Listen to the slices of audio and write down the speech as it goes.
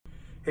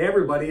Hey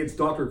everybody, it's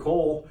Dr.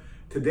 Cole.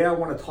 Today I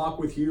want to talk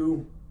with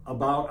you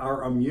about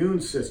our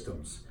immune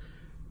systems.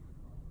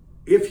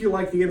 If you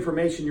like the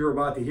information you're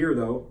about to hear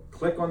though,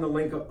 click on the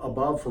link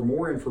above for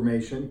more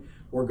information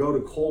or go to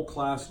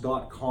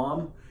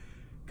coleclass.com.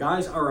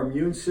 Guys, our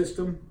immune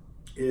system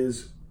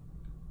is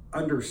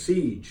under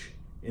siege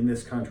in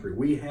this country.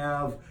 We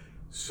have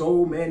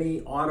so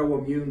many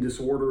autoimmune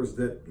disorders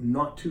that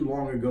not too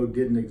long ago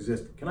didn't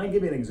exist. Can I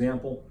give you an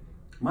example?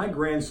 My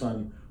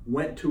grandson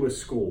went to a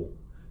school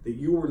that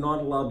you were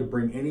not allowed to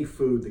bring any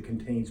food that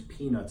contains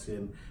peanuts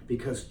in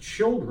because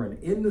children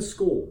in the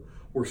school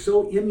were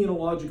so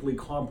immunologically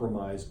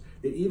compromised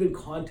that even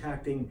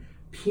contacting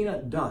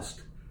peanut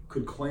dust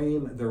could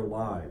claim their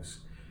lives.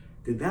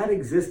 Did that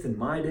exist in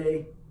my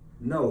day?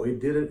 No, it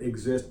didn't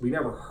exist. We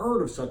never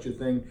heard of such a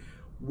thing.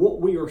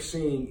 What we are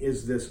seeing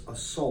is this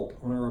assault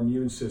on our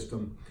immune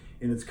system,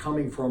 and it's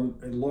coming from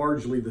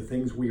largely the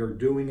things we are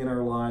doing in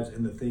our lives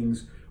and the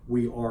things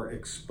we are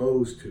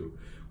exposed to.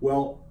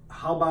 Well,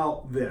 how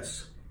about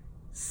this?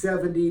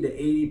 70 to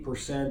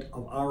 80%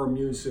 of our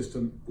immune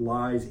system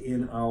lies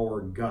in our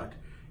gut.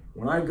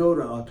 When I go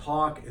to a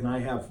talk and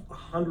I have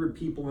 100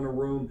 people in a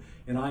room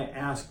and I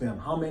ask them,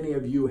 how many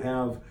of you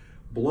have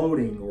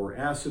bloating or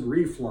acid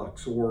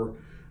reflux or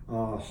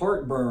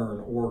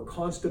heartburn or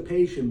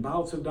constipation,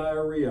 bouts of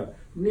diarrhea,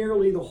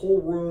 nearly the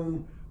whole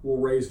room will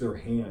raise their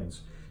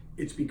hands.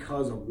 It's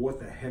because of what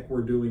the heck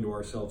we're doing to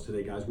ourselves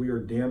today, guys. We are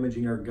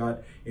damaging our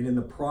gut, and in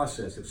the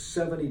process, if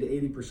 70 to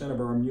 80% of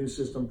our immune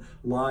system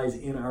lies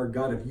in our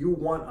gut, if you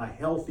want a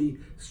healthy,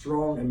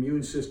 strong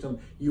immune system,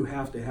 you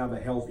have to have a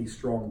healthy,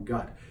 strong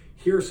gut.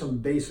 Here's some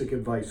basic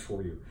advice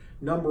for you.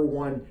 Number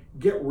one,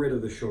 get rid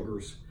of the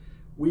sugars.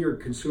 We are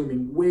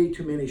consuming way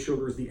too many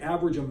sugars. The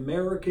average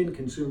American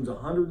consumes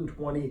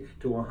 120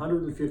 to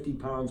 150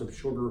 pounds of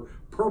sugar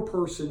per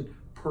person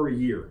per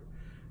year.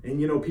 And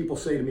you know, people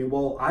say to me,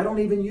 well, I don't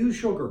even use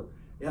sugar.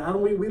 We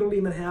don't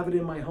even have it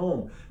in my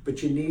home.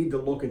 But you need to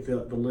look at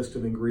the list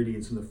of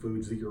ingredients in the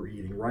foods that you're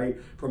eating, right?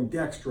 From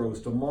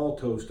dextrose to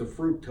maltose to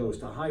fructose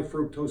to high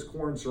fructose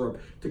corn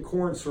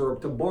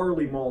syrup to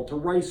barley malt to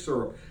rice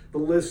syrup. The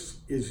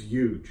list is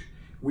huge.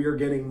 We are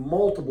getting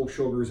multiple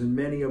sugars in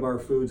many of our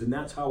foods, and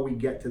that's how we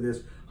get to this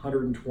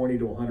 120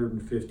 to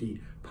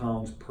 150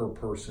 pounds per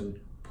person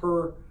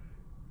per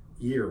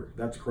year.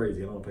 That's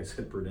crazy. I don't know if I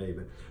said per day,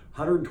 but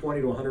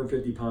 120 to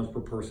 150 pounds per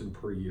person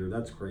per year.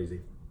 That's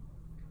crazy.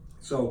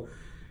 So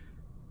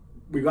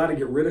we got to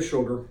get rid of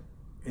sugar,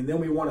 and then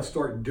we want to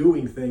start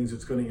doing things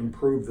that's going to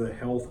improve the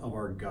health of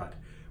our gut.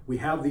 We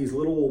have these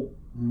little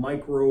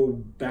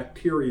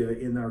microbacteria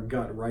in our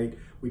gut, right?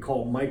 We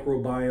call it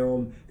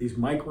microbiome, these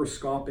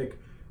microscopic,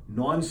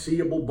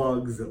 non-seeable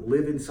bugs that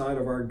live inside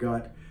of our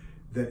gut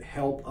that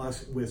help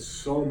us with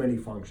so many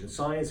functions.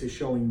 Science is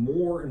showing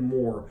more and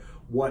more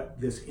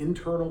what this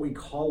internal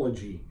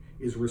ecology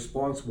is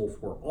responsible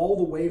for, all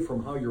the way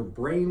from how your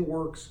brain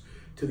works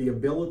to the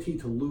ability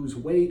to lose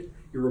weight,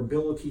 your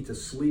ability to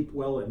sleep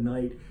well at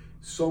night.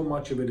 So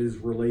much of it is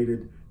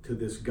related to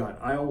this gut.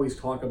 I always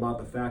talk about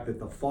the fact that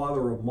the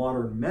father of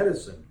modern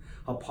medicine,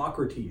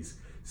 Hippocrates,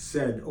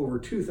 said over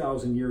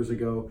 2,000 years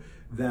ago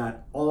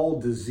that all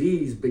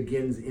disease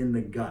begins in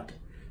the gut.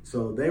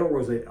 So there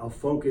was a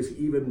focus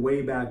even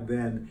way back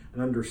then,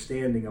 an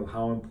understanding of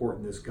how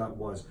important this gut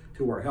was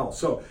to our health.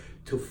 So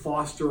to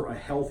foster a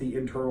healthy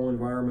internal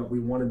environment, we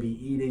want to be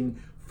eating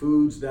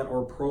foods that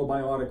are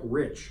probiotic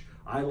rich.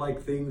 I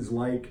like things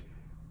like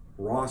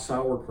raw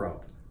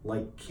sauerkraut,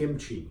 like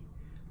kimchi,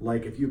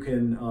 like if you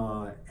can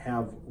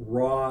have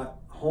raw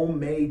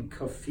homemade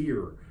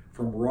kefir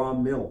from raw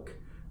milk,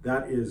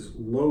 that is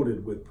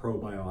loaded with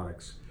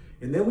probiotics.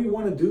 And then we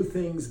want to do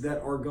things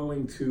that are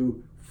going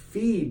to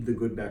feed the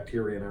good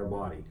bacteria in our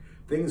body.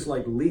 Things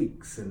like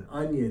leeks and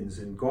onions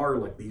and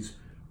garlic, these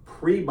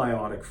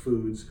prebiotic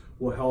foods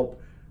will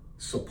help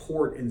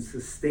support and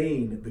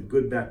sustain the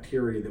good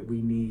bacteria that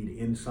we need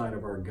inside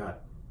of our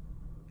gut.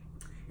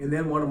 And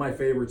then one of my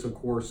favorites, of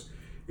course,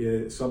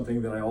 is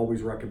something that I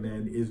always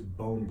recommend is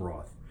bone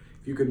broth.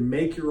 If you can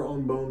make your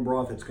own bone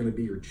broth, it's going to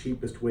be your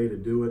cheapest way to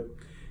do it.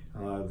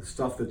 The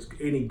stuff that's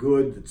any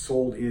good that's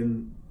sold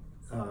in,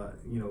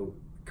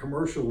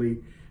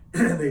 commercially,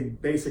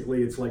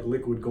 it's like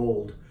liquid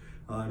gold.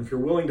 And if you're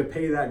willing to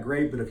pay that,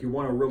 great. But if you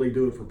want to really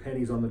do it for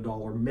pennies on the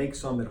dollar, make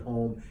some at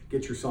home.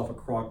 Get yourself a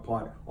crock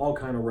pot. All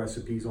kind of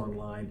recipes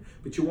online.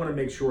 But you want to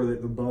make sure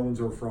that the bones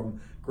are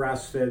from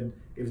grass-fed,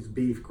 if it's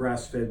beef,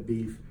 grass-fed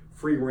beef,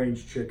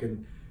 free-range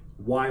chicken,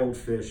 wild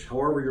fish,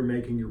 however you're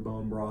making your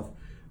bone broth.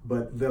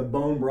 But the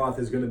bone broth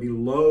is going to be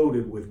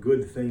loaded with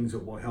good things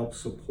that will help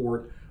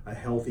support a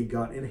healthy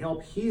gut and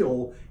help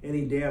heal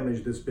any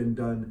damage that's been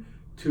done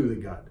to the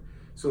gut.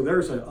 So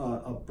there's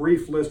a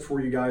brief list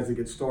for you guys to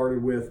get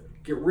started with.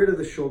 Get rid of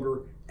the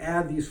sugar,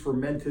 add these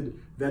fermented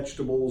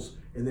vegetables,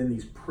 and then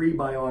these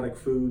prebiotic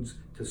foods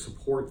to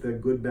support the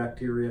good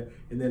bacteria,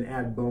 and then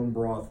add bone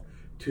broth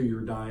to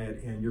your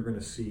diet, and you're going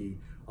to see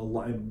a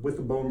lot. And with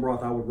the bone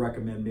broth, I would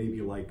recommend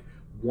maybe like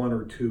 1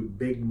 or 2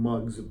 big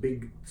mugs,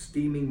 big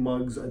steaming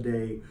mugs a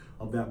day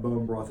of that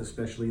bone broth,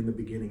 especially in the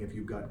beginning if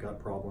you've got gut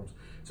problems.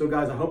 So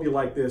guys, I hope you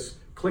like this.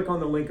 Click on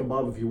the link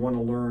above if you want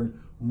to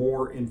learn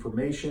more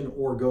information,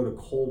 or go to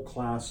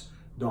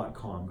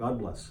coleclass.com. God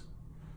bless.